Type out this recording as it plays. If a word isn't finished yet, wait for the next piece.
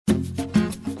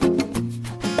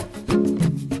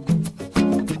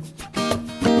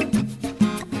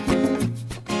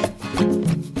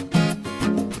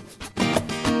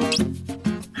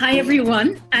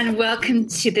everyone, and welcome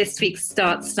to this week's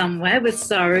Start Somewhere with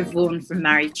Sarah Vaughan from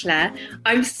Marie Claire.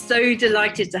 I'm so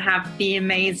delighted to have the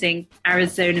amazing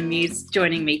Arizona Muse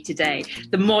joining me today.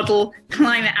 The model,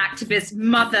 climate activist,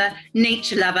 mother,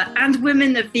 nature lover, and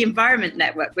women of the Environment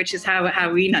Network, which is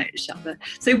how we know each other.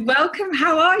 So welcome,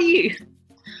 how are you?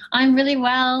 I'm really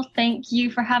well. Thank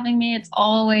you for having me. It's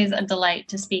always a delight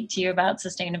to speak to you about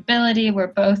sustainability. We're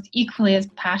both equally as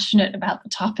passionate about the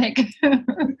topic.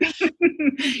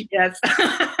 Yes,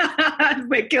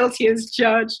 we're guilty as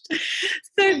charged.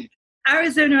 So,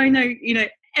 Arizona, I know,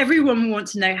 everyone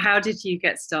wants to know, how did you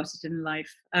get started in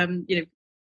life?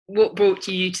 What brought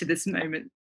you to this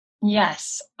moment?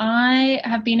 Yes, I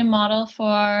have been a model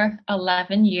for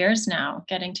 11 years now,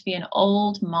 getting to be an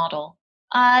old model.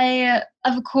 I,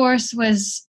 of course,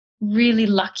 was really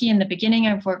lucky in the beginning.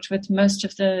 I've worked with most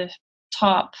of the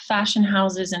top fashion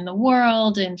houses in the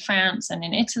world, in France and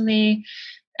in Italy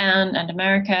and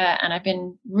America. And I've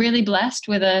been really blessed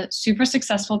with a super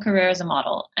successful career as a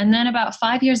model. And then about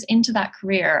 5 years into that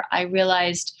career, I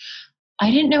realized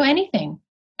I didn't know anything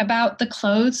about the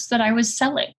clothes that I was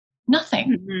selling.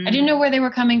 Nothing. Mm-hmm. I didn't know where they were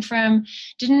coming from,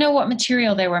 didn't know what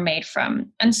material they were made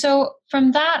from. And so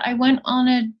from that, I went on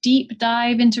a deep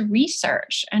dive into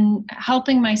research and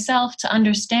helping myself to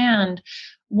understand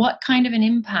what kind of an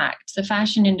impact the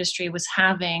fashion industry was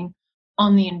having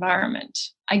on the environment.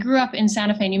 I grew up in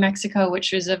Santa Fe, New Mexico,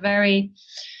 which was a very,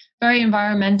 very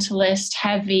environmentalist,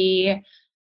 heavy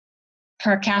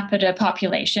per capita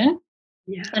population.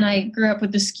 Yeah. And I grew up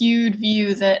with the skewed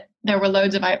view that there were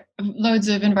loads of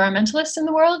environmentalists in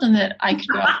the world and that I could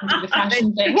go off and do the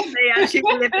fashion thing. They actually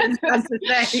live in Santa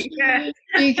Fe. Yeah.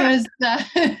 Because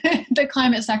the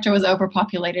climate sector was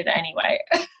overpopulated anyway,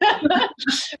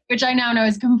 which I now know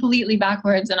is completely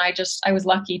backwards. And I was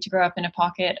lucky to grow up in a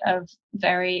pocket of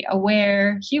very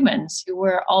aware humans who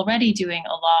were already doing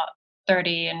a lot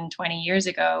 30 and 20 years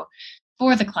ago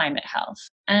for the climate health.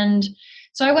 And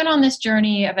so I went on this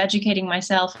journey of educating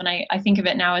myself, and I think of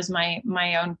it now as my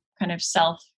own kind of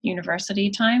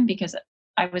self-university time, because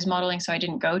I was modeling, so I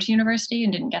didn't go to university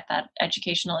and didn't get that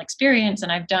educational experience,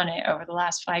 and I've done it over the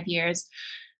last 5 years.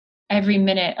 Every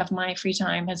minute of my free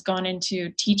time has gone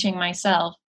into teaching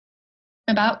myself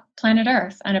about planet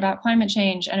Earth and about climate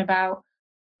change and about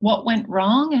what went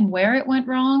wrong and where it went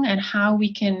wrong and how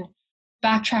we can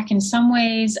backtrack in some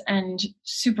ways and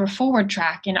super forward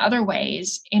track in other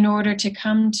ways in order to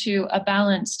come to a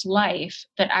balanced life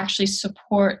that actually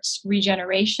supports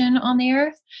regeneration on the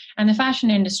earth. And the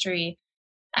fashion industry,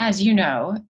 as you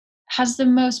know, has the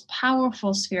most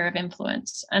powerful sphere of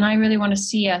influence. And I really want to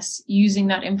see us using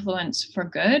that influence for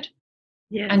good.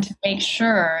 Yes. And to make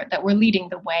sure that we're leading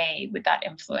the way with that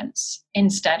influence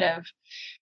instead of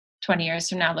 20 years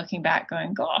from now looking back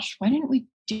going, gosh, why didn't we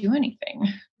do anything?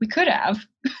 We could have.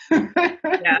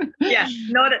 yeah.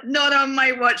 Not on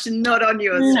my watch and not on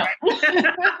yours. No.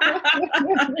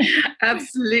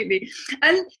 Absolutely.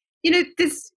 And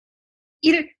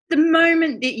the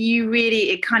moment that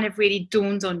it kind of really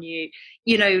dawned on you,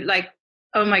 like,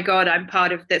 oh my God, I'm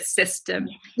part of this system.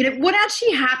 What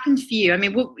actually happened for you? I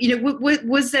mean,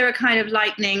 was there a kind of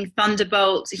lightning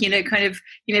thunderbolt,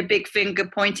 big finger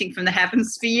pointing from the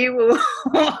heavens for you? Or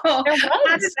how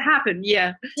did it happen?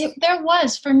 Yeah. There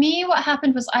was. For me, what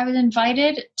happened was I was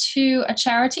invited to a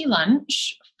charity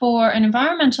lunch for an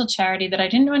environmental charity that I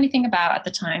didn't know anything about at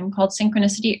the time called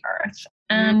Synchronicity Earth.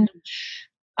 And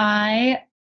I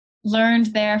learned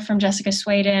there from Jessica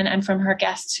Swaden and from her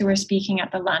guests who were speaking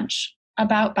at the lunch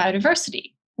about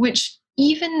biodiversity, which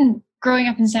even growing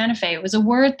up in Santa Fe was a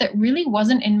word that really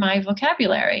wasn't in my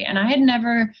vocabulary. And I had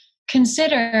never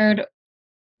considered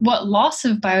what loss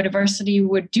of biodiversity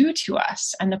would do to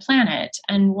us and the planet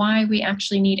and why we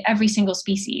actually need every single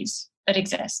species that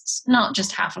exists, not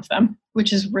just half of them,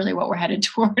 which is really what we're headed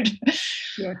toward.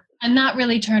 Yeah. And that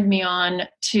really turned me on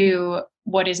to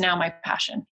what is now my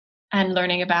passion and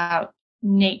learning about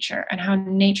nature and how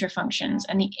nature functions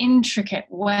and the intricate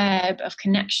web of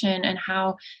connection and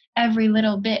how every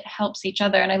little bit helps each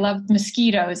other. And I love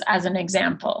mosquitoes as an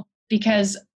example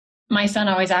because my son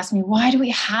always asks me, why do we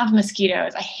have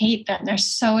mosquitoes? I hate them. They're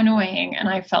so annoying. And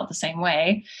I felt the same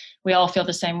way. We all feel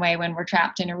the same way when we're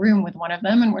trapped in a room with one of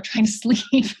them and we're trying to sleep.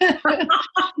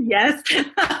 Yes.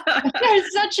 They're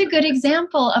such a good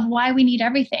example of why we need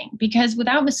everything, because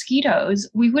without mosquitoes,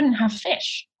 we wouldn't have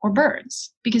fish or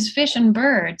birds, because fish and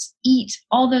birds eat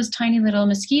all those tiny little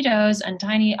mosquitoes and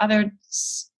tiny other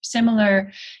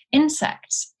similar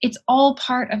insects. It's all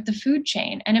part of the food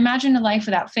chain. And imagine a life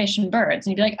without fish and birds.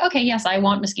 And you'd be like, okay, yes, I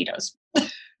want mosquitoes.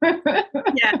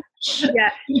 Yeah. Yeah,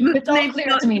 it's all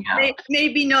clear to me now.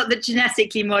 Maybe not the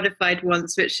genetically modified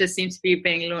ones, which just seem to be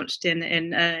being launched in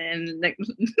like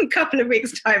a couple of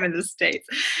weeks' time in the States.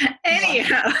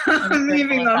 Anyhow,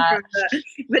 moving on from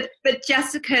that. But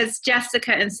Jessica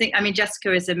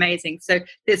is amazing. So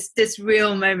this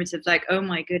real moment of like, oh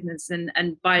my goodness, and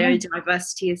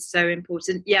biodiversity is so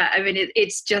important. Yeah, I mean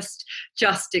it's just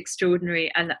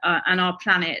extraordinary, and our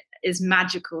planet is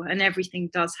magical, and everything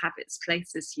does have its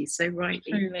place, as you so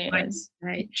rightly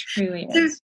say. Truly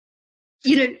is.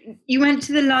 So, you went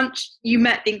to the lunch, you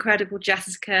met the incredible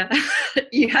Jessica,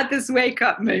 you had this wake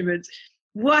up moment.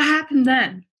 What happened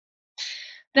then?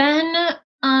 Then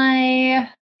I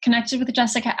connected with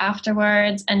Jessica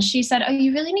afterwards, and she said, oh,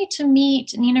 you really need to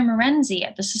meet Nina Morenzi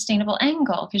at the Sustainable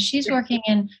Angle, because she's working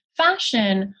in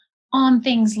fashion on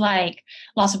things like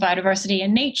loss of biodiversity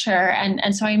in nature.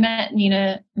 And so I met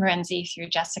Nina Morenzi through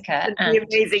Jessica. And the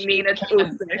amazing Nina.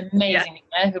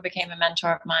 Nina, who became a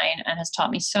mentor of mine and has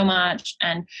taught me so much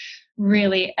and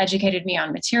really educated me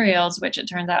on materials, which it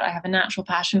turns out I have a natural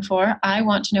passion for. I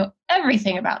want to know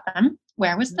everything about them.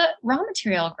 Where was the raw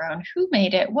material grown? Who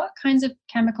made it? What kinds of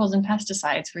chemicals and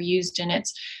pesticides were used in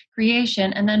its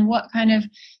creation? And then what kind of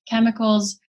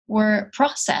chemicals were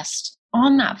processed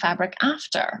on that fabric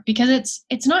after? Because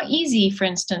it's not easy, for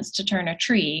instance, to turn a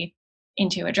tree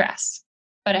into a dress,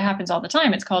 but it happens all the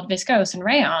time. It's called viscose and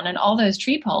rayon, and all those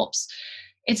tree pulps.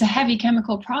 It's a heavy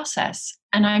chemical process,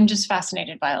 and I'm just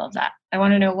fascinated by all of that. I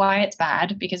want to know why it's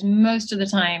bad, because most of the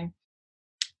time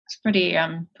it's pretty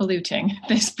polluting,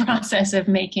 this process of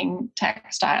making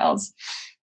textiles.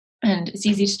 And it's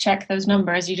easy to check those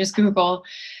numbers. You just Google,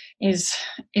 is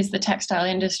the textile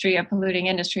industry a polluting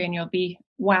industry, and you'll be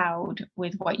wowed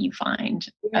with what you find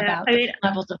about the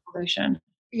levels of pollution.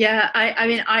 Yeah,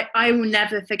 I will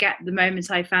never forget the moment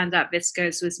I found out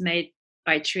viscose was made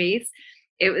by trees.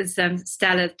 It was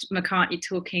Stella McCartney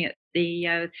talking at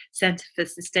the Centre for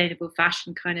Sustainable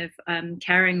Fashion kind of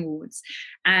caring awards,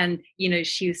 and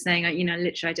she was saying,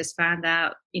 literally I just found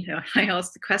out, I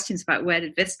asked the questions about where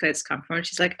did viscose come from, and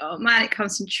she's like, oh man, it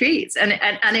comes from trees, and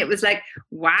it was like,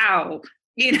 wow.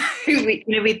 We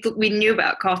knew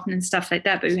about cotton and stuff like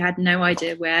that, but we had no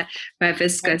idea where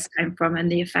viscose came from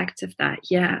and the effect of that.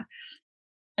 Yeah.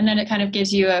 And then it kind of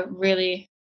gives you a really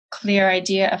clear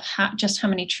idea of just how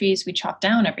many trees we chop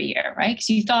down every year, right?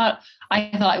 Because I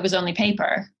thought it was only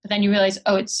paper, but then you realize,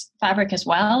 oh, it's fabric as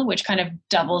well, which kind of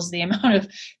doubles the amount of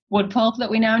wood pulp that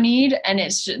we now need. And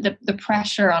it's the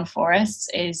pressure on forests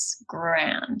is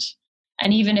grand.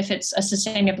 And even if it's a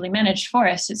sustainably managed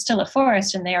forest, it's still a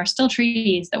forest, and they are still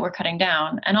trees that we're cutting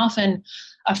down. And often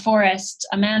a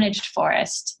managed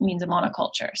forest means a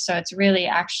monoculture. So it's really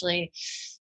actually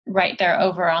right there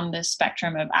over on the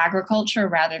spectrum of agriculture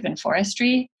rather than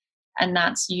forestry. And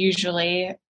that's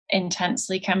usually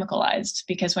intensely chemicalized,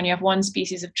 because when you have one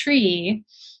species of tree,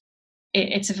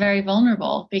 it's very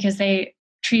vulnerable, because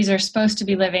trees are supposed to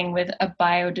be living with a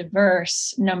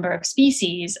biodiverse number of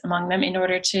species among them in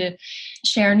order to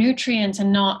share nutrients,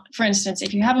 and not, for instance,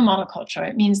 if you have a monoculture,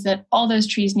 it means that all those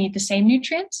trees need the same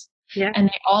nutrients. Yeah. And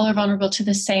they all are vulnerable to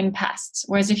the same pests.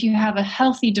 Whereas if you have a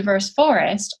healthy, diverse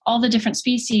forest, all the different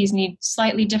species need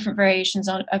slightly different variations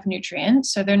of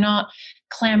nutrients. So they're not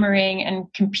clamoring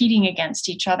and competing against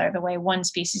each other the way one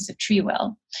species of tree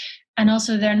will. And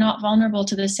also they're not vulnerable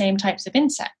to the same types of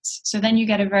insects. So then you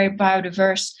get a very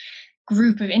biodiverse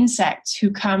group of insects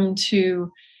who come to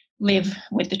live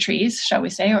with the trees, shall we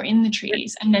say, or in the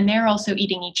trees. And then they're also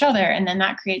eating each other. And then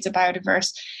that creates a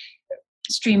biodiverse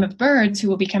stream of birds who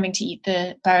will be coming to eat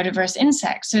the biodiverse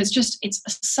insects. So it's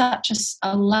such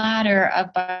a ladder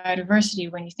of biodiversity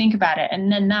when you think about it.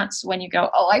 And then that's when you go,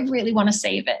 oh, I really want to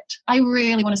save it. I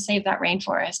really want to save that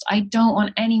rainforest. I don't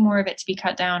want any more of it to be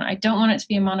cut down. I don't want it to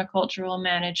be a monocultural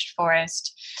managed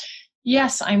forest.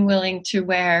 Yes, I'm willing to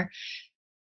wear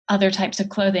other types of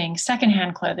clothing.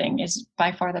 Secondhand clothing is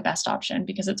by far the best option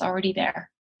because it's already there.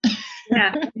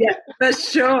 yeah, for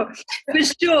sure.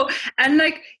 And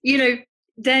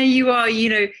there you are,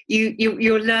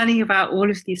 you're learning about all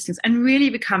of these things and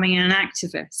really becoming an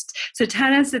activist. So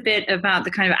tell us a bit about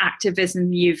the kind of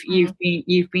activism you've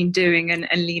been doing and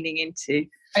leaning into.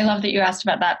 I love that you asked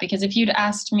about that, because if you'd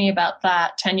asked me about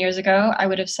that 10 years ago, I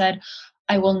would have said,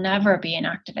 I will never be an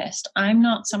activist. I'm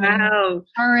not someone who has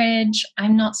courage.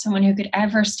 I'm not someone who could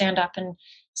ever stand up and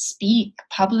speak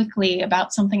publicly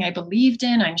about something I believed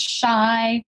in. I'm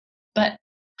shy. But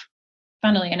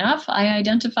funnily enough, I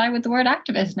identify with the word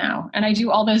activist now, and I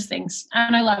do all those things,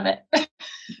 and I love it.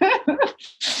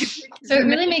 So it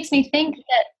really makes me think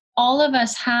that all of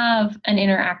us have an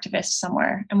inner activist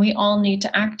somewhere, and we all need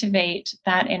to activate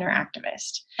that inner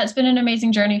activist. That's been an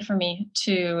amazing journey for me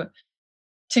to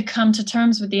come to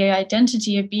terms with the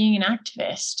identity of being an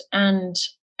activist. And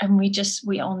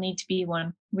we all need to be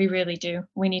one. We really do.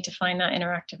 We need to find that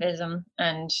inner activism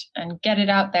and get it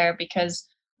out there, because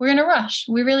we're in a rush.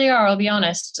 We really are. I'll be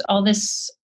honest. All this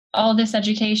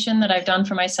education that I've done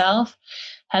for myself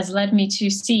has led me to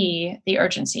see the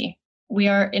urgency. We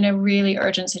are in a really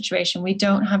urgent situation. We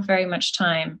don't have very much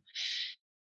time.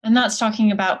 And that's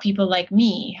talking about people like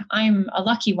me. I'm a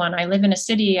lucky one. I live in a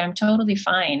city. I'm totally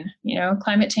fine.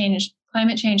 Climate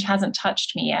change hasn't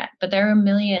touched me yet, but there are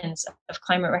millions of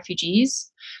climate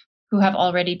refugees who have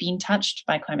already been touched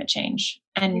by climate change.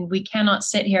 And we cannot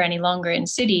sit here any longer in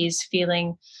cities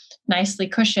feeling nicely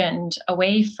cushioned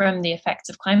away from the effects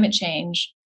of climate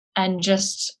change and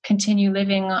just continue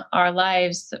living our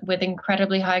lives with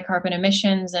incredibly high carbon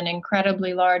emissions and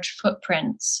incredibly large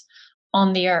footprints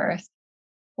on the earth,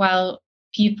 while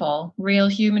people, real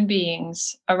human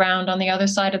beings around on the other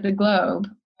side of the globe,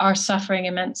 are suffering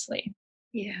immensely.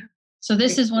 Yeah. So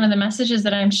this is one of the messages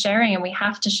that I'm sharing, and we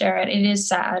have to share it. It is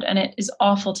sad and it is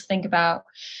awful to think about,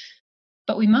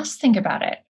 but we must think about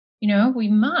it. We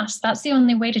must. That's the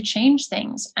only way to change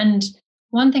things. And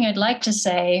one thing I'd like to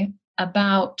say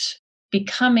about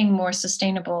becoming more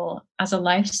sustainable as a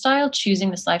lifestyle,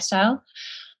 choosing this lifestyle,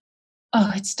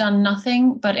 it's done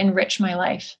nothing but enrich my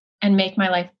life and make my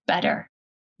life better.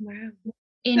 Wow.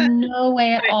 In no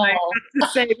way at all. I have to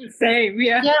say the same.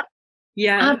 Yeah.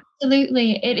 Yeah.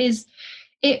 Absolutely.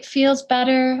 It feels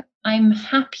better. I'm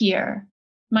happier.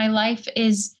 My life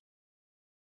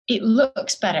it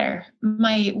looks better.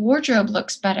 My wardrobe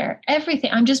looks better.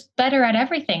 Everything. I'm just better at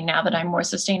everything now that I'm more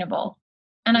sustainable.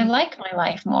 And I like my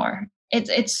life more.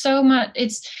 It's so much.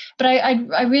 But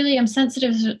I really am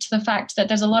sensitive to the fact that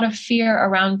there's a lot of fear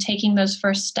around taking those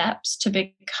first steps to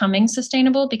becoming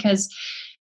sustainable, because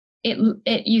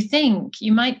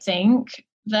you might think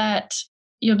that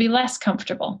you'll be less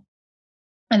comfortable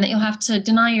and that you'll have to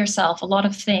deny yourself a lot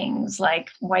of things like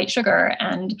white sugar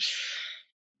and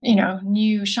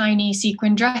new shiny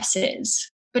sequin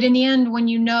dresses. But in the end, when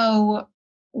you know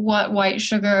what white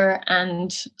sugar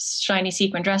and shiny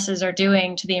sequin dresses are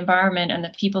doing to the environment and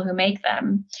the people who make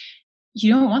them,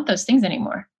 you don't want those things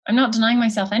anymore. I'm not denying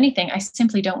myself anything. I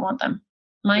simply don't want them.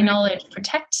 My knowledge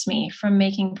protects me from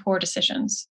making poor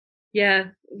decisions. Yeah,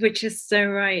 which is so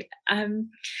right. And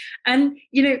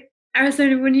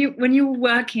Arizona, when you're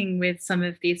working with some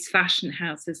of these fashion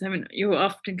houses, you're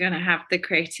often going to have the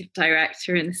creative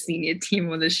director and the senior team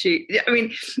on the shoot.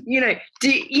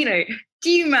 Do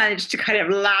you manage to kind of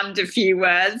land a few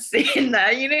words in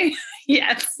there?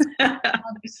 Yes.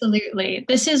 Absolutely.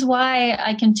 This is why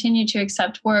I continue to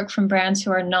accept work from brands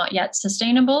who are not yet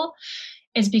sustainable,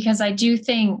 is because I do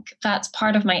think that's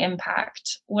part of my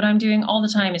impact. What I'm doing all the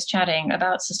time is chatting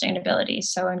about sustainability.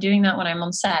 So I'm doing that when I'm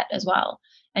on set as well.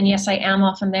 And yes, I am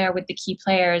often there with the key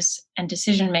players and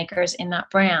decision makers in that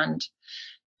brand.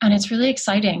 And it's really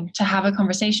exciting to have a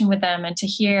conversation with them and to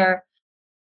hear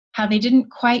how they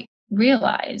didn't quite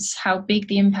realize how big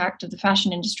the impact of the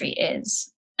fashion industry is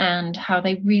and how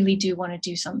they really do want to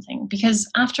do something. Because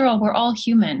after all, we're all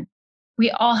human.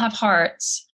 We all have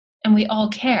hearts and we all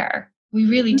care. We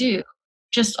really do.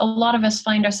 Just a lot of us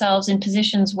find ourselves in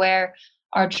positions where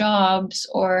our jobs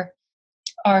or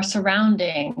our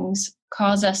surroundings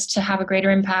cause us to have a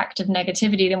greater impact of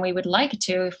negativity than we would like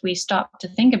to if we stopped to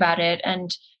think about it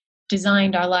and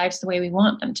designed our lives the way we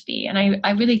want them to be. And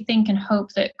I really think and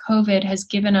hope that COVID has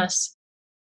given us,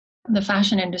 the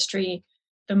fashion industry,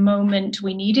 the moment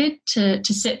we needed to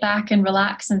sit back and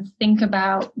relax and think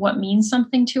about what means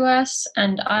something to us.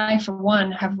 And I, for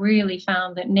one, have really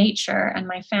found that nature and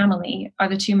my family are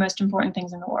the two most important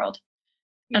things in the world.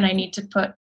 And I need to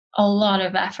put a lot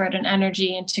of effort and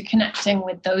energy into connecting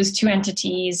with those two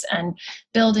entities and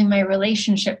building my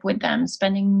relationship with them,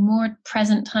 spending more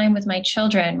present time with my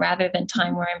children rather than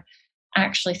time where I'm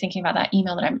actually thinking about that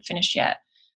email that I haven't finished yet.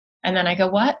 And then I go,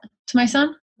 what? To my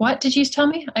son? What did you tell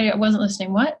me? I wasn't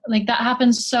listening. What? Like, that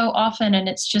happens so often, and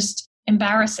it's just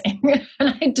embarrassing.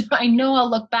 And I know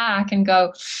I'll look back and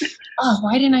go, oh,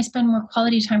 why didn't I spend more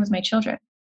quality time with my children?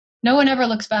 No one ever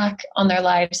looks back on their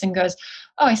lives and goes,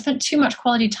 oh, I spent too much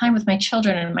quality time with my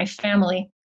children and my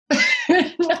family.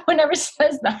 No one ever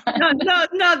says that.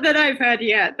 Not that I've heard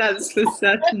yet. That's for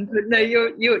certain. But no,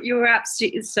 you're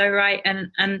absolutely so right.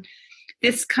 And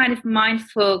this kind of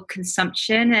mindful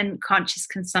consumption and conscious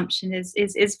consumption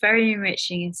is very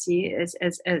enriching, as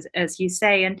you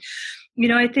say. And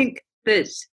I think that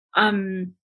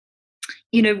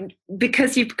you know,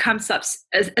 because you've become such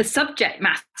a subject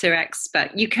matter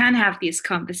expert, you can have these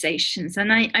conversations.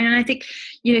 And I think,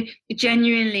 you know,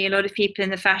 genuinely, a lot of people in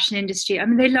the fashion industry, I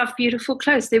mean, they love beautiful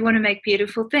clothes. They want to make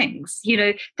beautiful things. You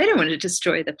know, they don't want to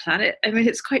destroy the planet. I mean,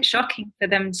 it's quite shocking for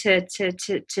them to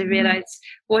realize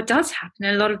what does happen.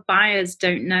 And a lot of buyers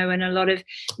don't know, and a lot of,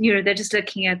 you know, they're just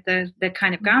looking at the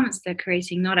kind of garments they're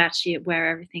creating, not actually at where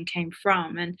everything came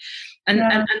from. And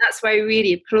that's why I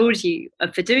really applaud you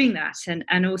for doing that,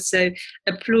 and also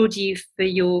applaud you for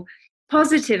your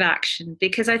positive action,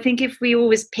 because I think if we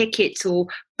always picket or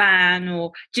ban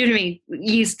or, do you know what I mean,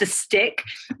 use the stick,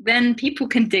 then people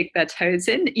can dig their toes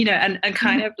in, you know, and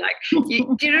kind of like, do you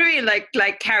know what I mean,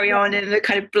 like carry on in a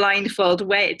kind of blindfold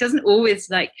way. It doesn't always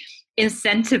like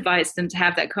incentivize them to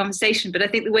have that conversation, but I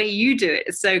think the way you do it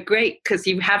is so great, because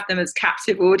you have them as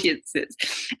captive audiences,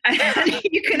 and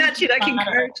you can actually like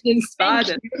encourage and inspire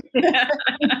them.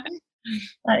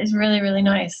 That is really, really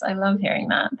nice. I love hearing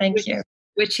that. Thank you.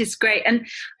 Which is great. And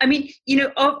I mean, you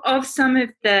know, of some of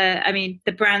the, I mean,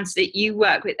 the brands that you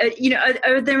work with, you know,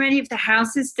 are there any of the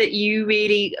houses that you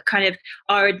really kind of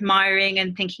are admiring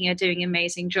and thinking are doing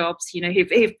amazing jobs, you know,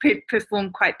 who've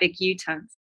performed quite big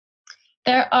U-turns?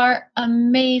 There are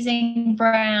amazing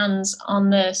brands on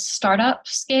the startup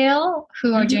scale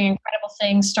who are doing incredible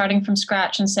things, starting from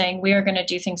scratch and saying, we are going to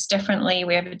do things differently.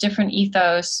 We have a different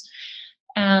ethos.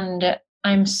 And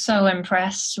I'm so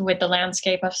impressed with the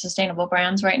landscape of sustainable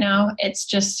brands right now. It's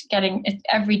just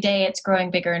every day it's growing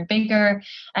bigger and bigger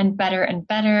and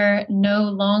better. No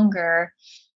longer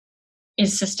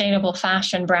is sustainable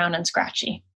fashion brown and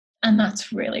scratchy. And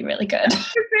that's really, really good.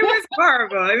 It was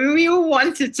horrible. I mean, we all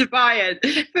wanted to buy it.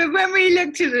 But when we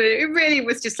looked at it, it really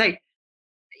was just like,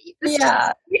 it's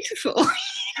just beautiful.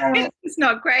 It's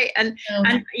not great. And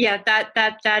yeah,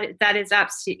 that is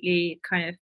absolutely kind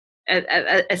of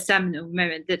a seminal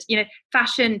moment, that, you know,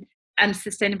 fashion and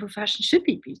sustainable fashion should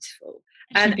be beautiful.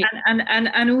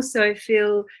 And also I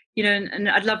feel, you know, and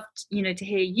I'd love, you know, to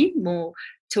hear you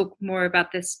talk more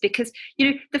about this, because, you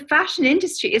know, the fashion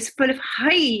industry is full of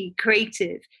highly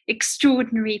creative,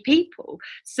 extraordinary people.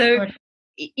 So,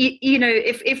 you know,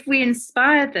 if we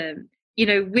inspire them, you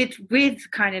know,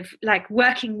 with kind of like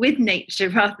working with nature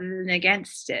rather than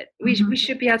against it, we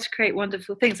should be able to create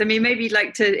wonderful things. I mean, maybe you'd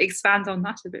like to expand on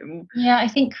that a bit more. Yeah, I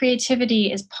think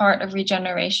creativity is part of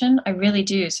regeneration. I really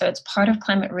do. So it's part of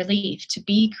climate relief to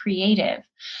be creative.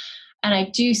 And I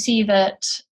do see that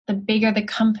the bigger the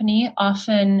company,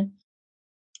 often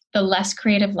the less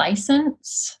creative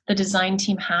license the design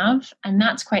team have. And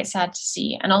that's quite sad to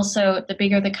see. And also the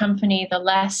bigger the company, the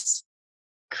less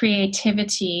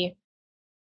creativity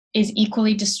is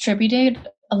equally distributed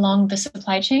along the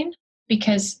supply chain,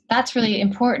 because that's really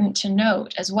important to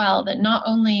note as well, that not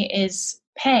only is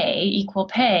equal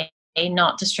pay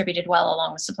not distributed well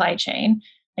along the supply chain,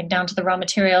 like down to the raw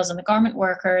materials and the garment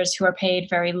workers who are paid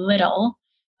very little,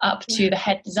 up to the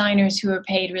head designers who are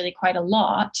paid really quite a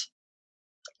lot.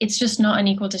 It's just not an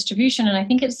equal distribution. And I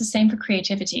think it's the same for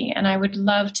creativity. And I would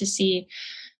love to see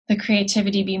the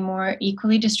creativity be more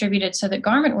equally distributed, so that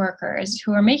garment workers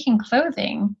who are making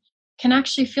clothing can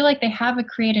actually feel like they have a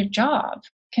creative job,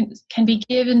 can be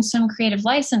given some creative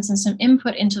license and some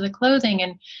input into the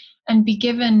clothing, and be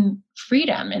given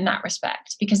freedom in that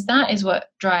respect, because that is what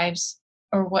drives,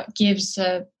 or what gives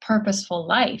a purposeful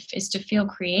life, is to feel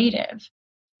creative.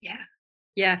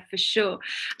 Yeah, for sure.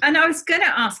 And I was going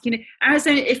to ask, you know,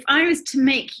 Arizona, if I was to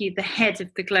make you the head of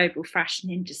the global fashion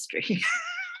industry,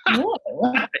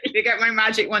 you get my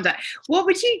magic wand, what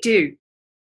would you do?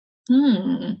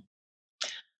 I'm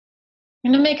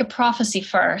going to make a prophecy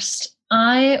first.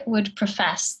 I would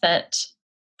profess that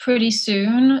pretty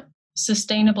soon,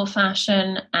 sustainable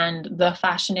fashion and the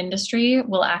fashion industry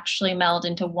will actually meld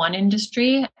into one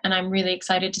industry. And I'm really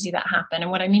excited to see that happen. And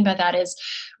what I mean by that is,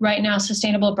 right now,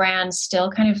 sustainable brands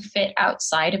still kind of fit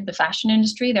outside of the fashion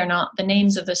industry. They're not, the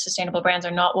names of the sustainable brands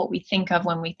are not what we think of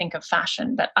when we think of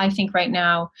fashion. But I think right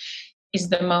now is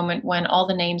the moment when all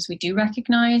the names we do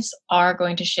recognize are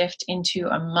going to shift into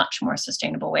a much more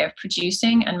sustainable way of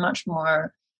producing, and much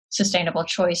more sustainable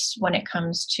choice when it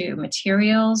comes to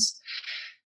materials.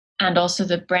 And also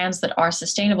the brands that are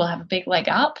sustainable have a big leg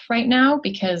up right now,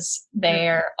 because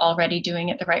they're already doing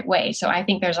it the right way. So I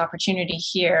think there's opportunity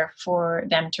here for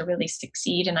them to really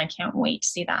succeed, and I can't wait to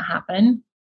see that happen.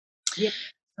 Yeah.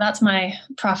 That's my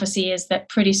prophecy, is that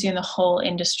pretty soon the whole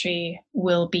industry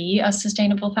will be a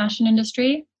sustainable fashion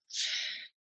industry.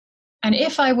 And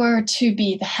if I were to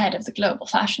be the head of the global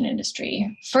fashion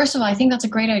industry, first of all, I think that's a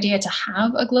great idea to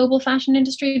have a global fashion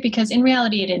industry, because in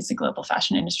reality, it is a global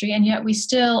fashion industry. And yet we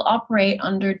still operate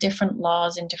under different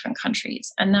laws in different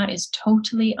countries. And that is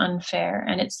totally unfair.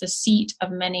 And it's the seat of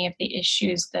many of the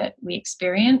issues that we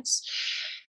experience,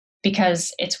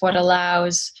 because it's what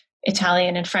allows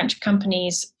Italian and French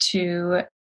companies to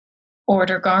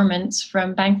order garments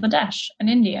from Bangladesh and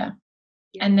India.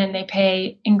 And then they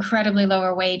pay incredibly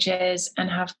lower wages and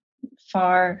have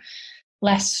far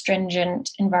less stringent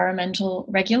environmental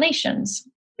regulations.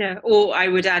 Yeah, or I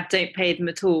would add, don't pay them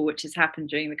at all, which has happened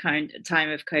during the current time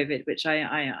of COVID, which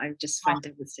I just find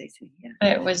devastating. Yeah,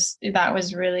 that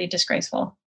was really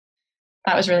disgraceful.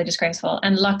 That was really disgraceful.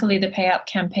 And luckily, the Pay Up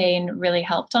campaign really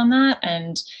helped on that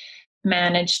and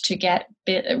managed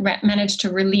to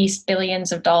release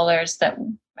billions of dollars that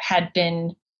had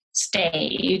been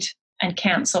stayed and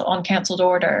canceled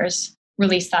orders,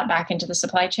 release that back into the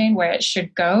supply chain where it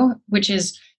should go, which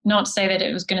is not to say that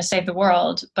it was going to save the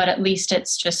world, but at least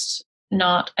it's just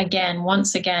not,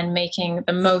 once again, making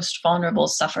the most vulnerable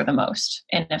suffer the most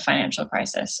in a financial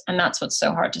crisis. And that's what's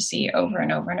so hard to see over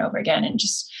and over and over again. And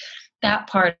just that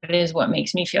part is what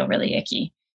makes me feel really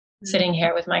icky. Sitting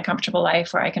here with my comfortable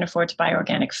life where I can afford to buy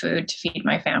organic food to feed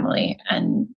my family.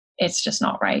 And it's just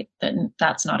not right.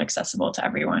 That's not accessible to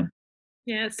everyone.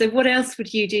 Yeah. So what else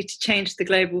would you do to change the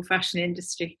global fashion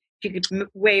industry? If you could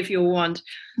wave your wand.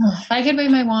 If I could wave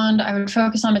my wand, I would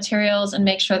focus on materials and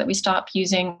make sure that we stop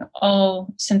using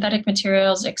all synthetic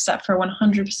materials except for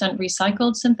 100%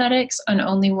 recycled synthetics, and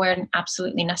only when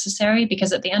absolutely necessary,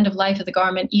 because at the end of life of the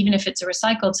garment, even if it's a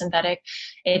recycled synthetic,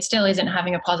 it still isn't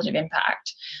having a positive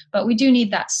impact. But we do need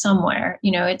that somewhere.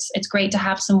 It's great to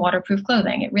have some waterproof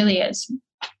clothing. It really is.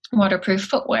 Waterproof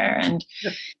footwear, and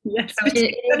yes, on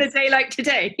a day like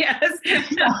today, yes.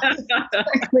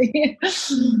 Exactly.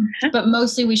 But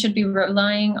mostly we should be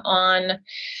relying on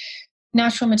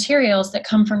natural materials that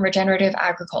come from regenerative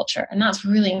agriculture. And that's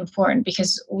really important,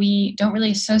 because we don't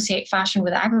really associate fashion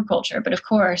with agriculture, but of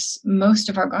course most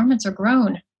of our garments are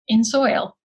grown in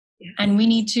soil. Yes. And we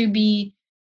need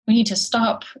to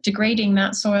stop degrading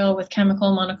that soil with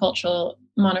chemical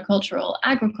monocultural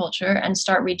agriculture and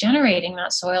start regenerating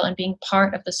that soil and being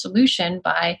part of the solution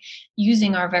by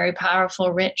using our very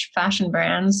powerful, rich fashion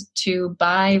brands to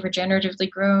buy regeneratively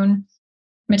grown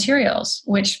materials,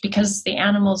 which, because the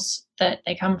animals that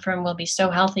they come from will be so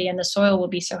healthy and the soil will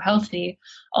be so healthy,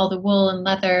 all the wool and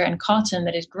leather and cotton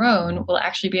that is grown will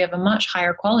actually be of a much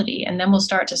higher quality. And then we'll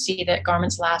start to see that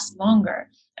garments last longer.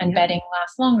 And bedding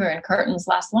lasts longer and curtains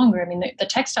last longer. I mean, the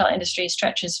textile industry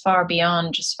stretches far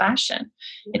beyond just fashion.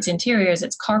 It's interiors,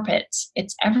 it's carpets,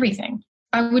 it's everything.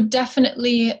 I would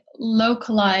definitely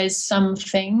localize some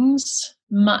things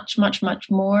much, much, much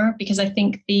more, because I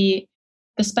think the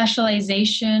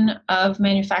specialization of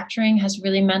manufacturing has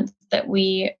really meant that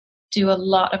we do a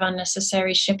lot of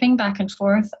unnecessary shipping back and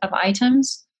forth of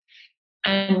items.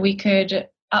 And we could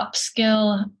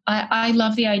upskill. I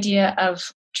love the idea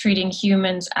of treating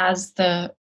humans as the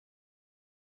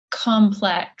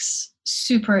complex,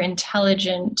 super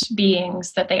intelligent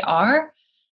beings that they are.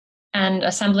 And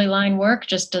assembly line work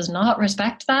just does not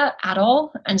respect that at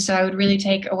all. And so I would really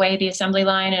take away the assembly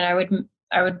line, and I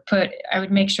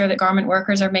would make sure that garment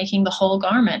workers are making the whole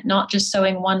garment, not just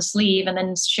sewing one sleeve and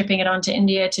then shipping it on to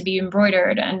India to be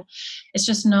embroidered. And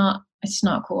it's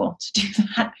not cool to do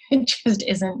that. It just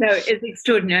isn't. No, it's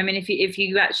extraordinary. I mean, if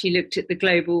you actually looked at the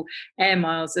global air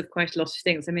miles of quite a lot of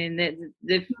things, I mean,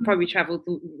 they've probably travelled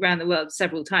around the world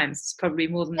several times. It's probably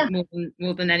more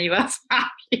than any of us.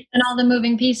 And all the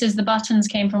moving pieces, the buttons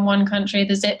came from one country,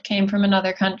 the zip came from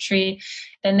another country,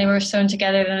 then they were sewn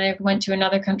together, then they went to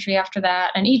another country after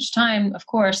that. And each time, of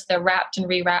course, they're wrapped and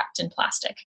rewrapped in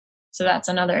plastic. So that's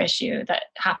another issue that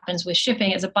happens with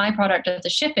shipping. As a byproduct of the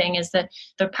shipping is that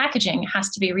the packaging has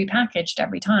to be repackaged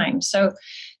every time. So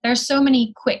there's so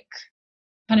many quick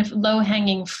kind of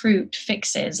low-hanging fruit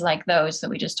fixes like those that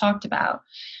we just talked about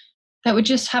that would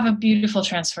just have a beautiful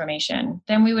transformation.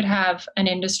 Then we would have an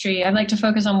industry. I'd like to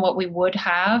focus on what we would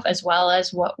have as well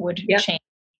as what would change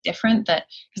different, because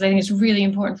I think it's really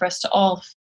important for us to all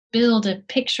build a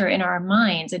picture in our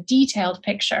minds, a detailed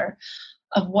picture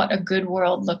of what a good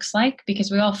world looks like,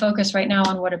 because we all focus right now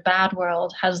on what a bad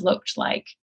world has looked like.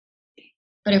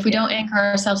 But if we don't anchor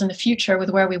ourselves in the future with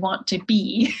where we want to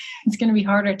be, it's going to be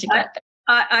harder to get there.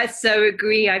 I so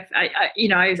agree.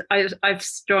 I've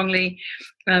strongly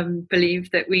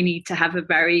believed that we need to have a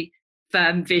very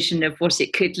firm vision of what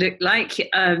it could look like,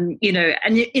 and in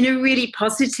a really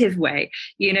positive way,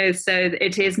 so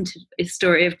it isn't a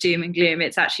story of doom and gloom.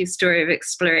 It's actually a story of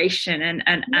exploration and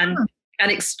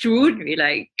and extraordinary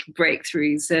like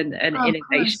breakthroughs and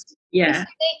innovation. Yeah.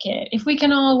 If we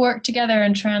can all work together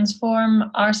and transform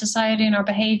our society and our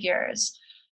behaviors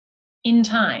in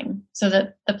time so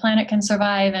that the planet can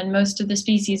survive and most of the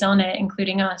species on it,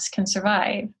 including us, can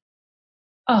survive,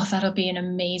 that'll be an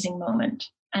amazing moment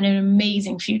and an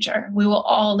amazing future. We will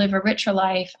all live a richer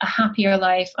life, a happier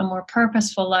life, a more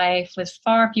purposeful life with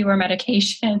far fewer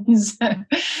medications.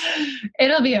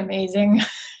 It'll be amazing.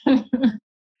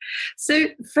 So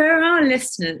for our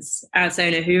listeners,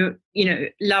 Arizona, who,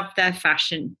 love their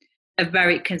fashion, are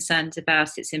very concerned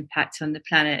about its impact on the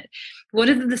planet, what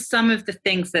are some of the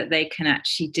things that they can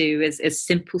actually do as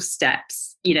simple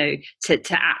steps, to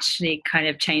actually kind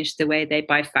of change the way they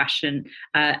buy fashion,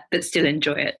 but still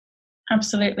enjoy it?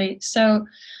 Absolutely. So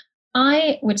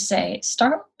I would say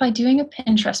start by doing a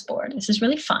Pinterest board. This is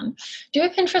really fun. Do a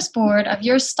Pinterest board of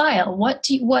your style.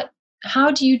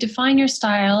 How do you define your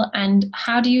style and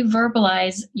how do you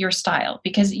verbalize your style?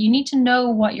 Because you need to know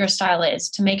what your style is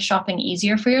to make shopping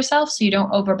easier for yourself so you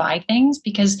don't overbuy things,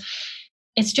 because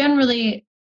it's generally,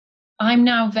 I'm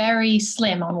now very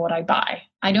slim on what I buy.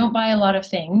 I don't buy a lot of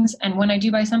things. And when I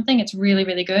do buy something, it's really,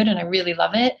 really good and I really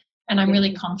love it. And I'm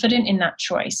really confident in that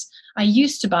choice. I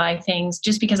used to buy things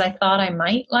just because I thought I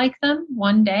might like them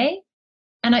one day.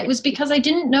 And it was because I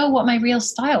didn't know what my real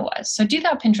style was. So do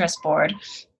that Pinterest board.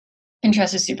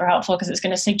 Pinterest is super helpful because it's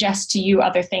going to suggest to you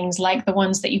other things like the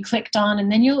ones that you clicked on.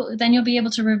 And then you'll be able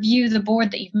to review the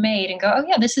board that you've made and go, oh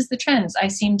yeah, this is the trends.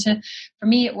 For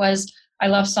me, it was, I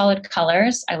love solid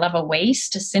colors. I love a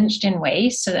cinched in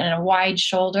waist and a wide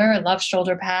shoulder. I love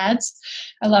shoulder pads.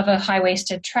 I love a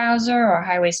high-waisted trouser or a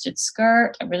high-waisted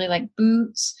skirt. I really like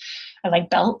boots. I like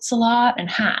belts a lot and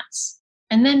hats.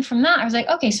 And then from that, I was like,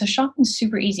 okay, so shopping's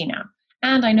super easy now.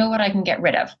 And I know what I can get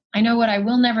rid of. I know what I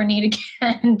will never need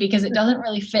again because it doesn't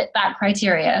really fit that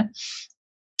criteria.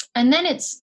 And then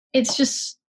it's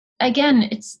just, again,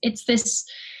 it's this,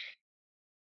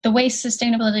 the way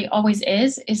sustainability always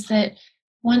is that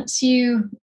once you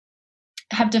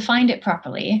have defined it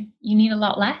properly, you need a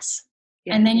lot less.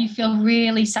 Yeah. And then you feel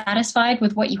really satisfied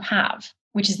with what you have,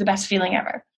 which is the best feeling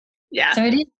ever. Yeah. So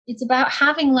it's about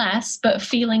having less, but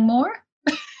feeling more.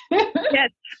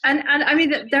 Yes. And I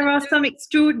mean, there are some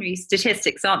extraordinary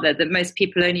statistics, aren't there, that most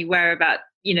people only wear about,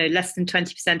 less than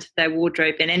 20% of their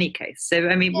wardrobe in any case. So,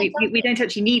 I mean, we don't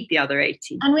actually need the other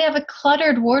 80. And we have a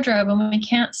cluttered wardrobe and we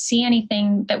can't see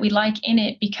anything that we like in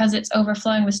it because it's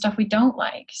overflowing with stuff we don't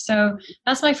like. So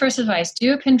that's my first advice.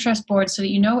 Do a Pinterest board so that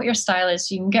you know what your style is,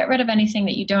 so you can get rid of anything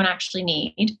that you don't actually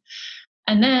need.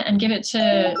 And give it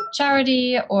to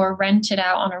charity or rent it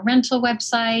out on a rental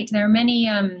website. There are many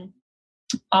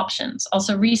options.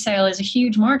 Also, resale is a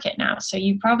huge market now, so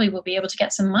you probably will be able to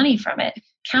get some money from it.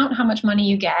 Count how much money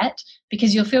you get,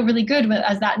 because you'll feel really good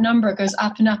as that number goes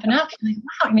up and up and up. You're like,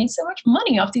 wow, I made so much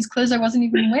money off these clothes I wasn't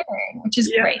even wearing, which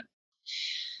is great.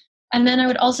 And then I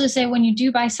would also say, when you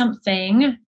do buy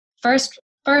something, first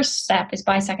step is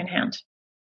buy secondhand.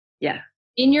 Yeah.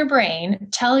 In your brain,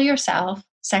 tell yourself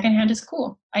secondhand is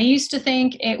cool. I used to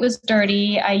think it was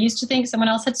dirty. I used to think someone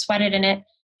else had sweated in it.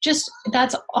 Just,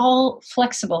 that's all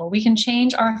flexible. We can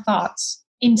change our thoughts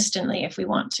instantly if we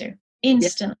want to.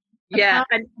 Instantly. Yeah.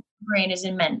 And the brain is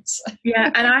immense.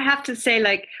 Yeah. And I have to say,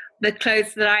 like, the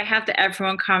clothes that I have that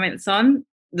everyone comments on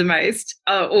the most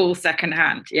are all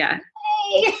secondhand. Yeah.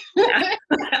 Yay!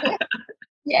 Yeah.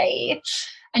 Yay.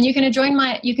 And you can join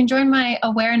my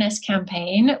awareness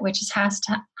campaign, which is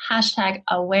hashtag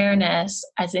awareness,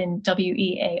 as in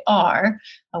WEAR,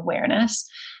 awareness,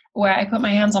 where I put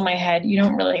my hands on my head. You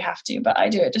don't really have to, but I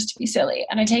do it just to be silly.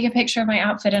 And I take a picture of my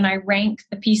outfit and I rank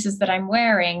the pieces that I'm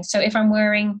wearing. So if I'm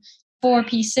wearing 4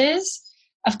 pieces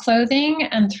of clothing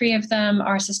and 3 of them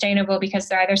are sustainable because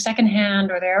they're either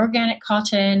secondhand or they're organic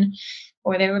cotton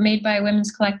or they were made by a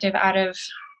women's collective out of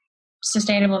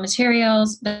sustainable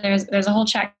materials, there's a whole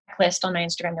checklist on my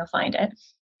Instagram, you'll find it.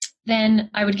 Then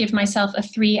I would give myself a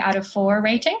 3 out of 4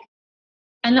 rating.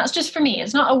 And that's just for me.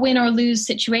 It's not a win or lose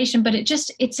situation, but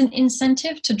it's an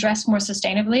incentive to dress more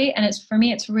sustainably. And for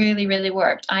me, it's really, really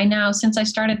worked. I now, since I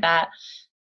started that,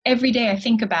 every day I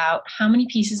think about how many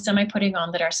pieces am I putting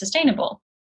on that are sustainable.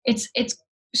 It's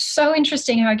so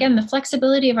interesting how, again, the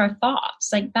flexibility of our thoughts,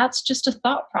 like that's just a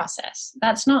thought process.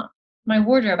 That's not my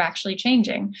wardrobe actually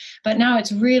changing. But now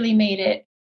it's really made it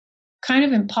kind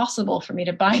of impossible for me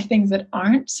to buy things that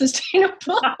aren't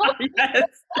sustainable.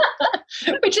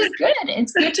 Which is good.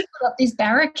 It's good to put up these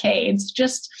barricades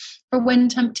just for when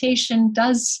temptation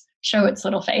does show its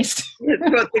little face. It's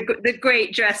got the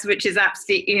great dress, which is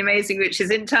absolutely amazing, which is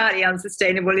entirely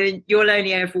unsustainable, and you'll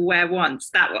only ever wear once.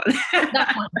 That one.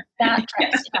 that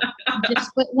dress. Yeah.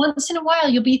 Just, but once in a while,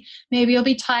 you'll be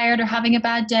tired or having a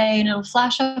bad day, and it'll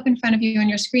flash up in front of you on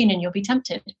your screen, and you'll be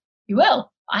tempted. You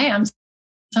will. I am.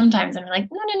 Sometimes I'm like,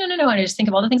 no. And I just think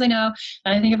of all the things I know,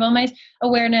 and I think of all my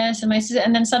awareness and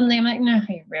then suddenly I'm like, no,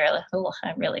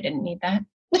 I really didn't need that.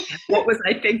 What was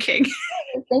I thinking?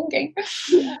 But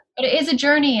it is a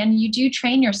journey, and you do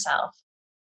train yourself,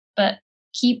 but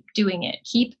keep doing it.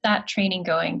 Keep that training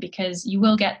going, because you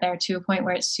will get there to a point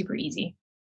where it's super easy.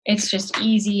 It's just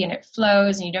easy and it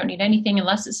flows, and you don't need anything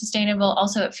unless it's sustainable.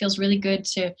 Also, it feels really good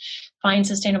to find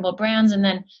sustainable brands and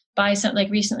then buy something.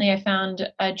 Like recently I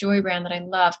found a jewelry brand that I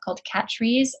love called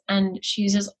Catrice, and she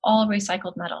uses all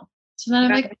recycled metal. So then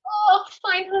I'm like, oh,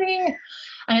 finally.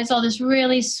 And it's all this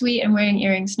really sweet, I'm wearing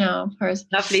earrings now, of course.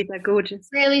 Lovely, they're gorgeous.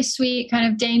 Really sweet, kind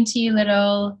of dainty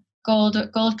little gold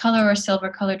color or silver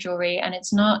color jewelry. And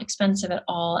it's not expensive at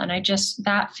all. And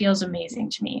that feels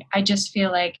amazing to me. I just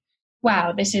feel like,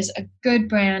 wow, this is a good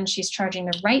brand. She's charging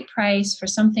the right price for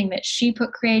something that she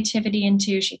put creativity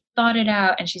into. She thought it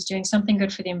out, and she's doing something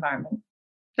good for the environment.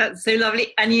 That's so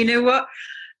lovely. And you know what?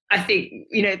 I think,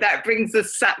 that brings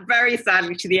us very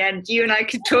sadly to the end. You and I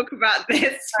could talk about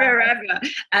this forever,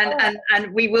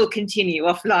 and we will continue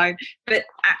offline. But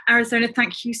Arizona,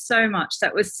 thank you so much.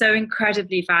 That was so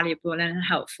incredibly valuable and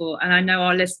helpful. And I know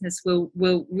our listeners will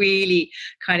really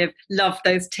kind of love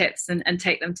those tips and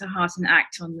take them to heart and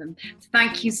act on them. So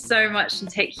thank you so much, and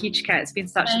take huge care. It's been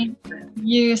such Thank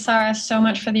you, Sarah, so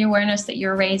much for the awareness that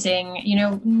you're raising.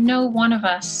 No one of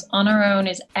us on our own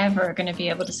is ever going to be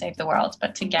able to save the world,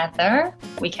 but together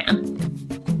we can.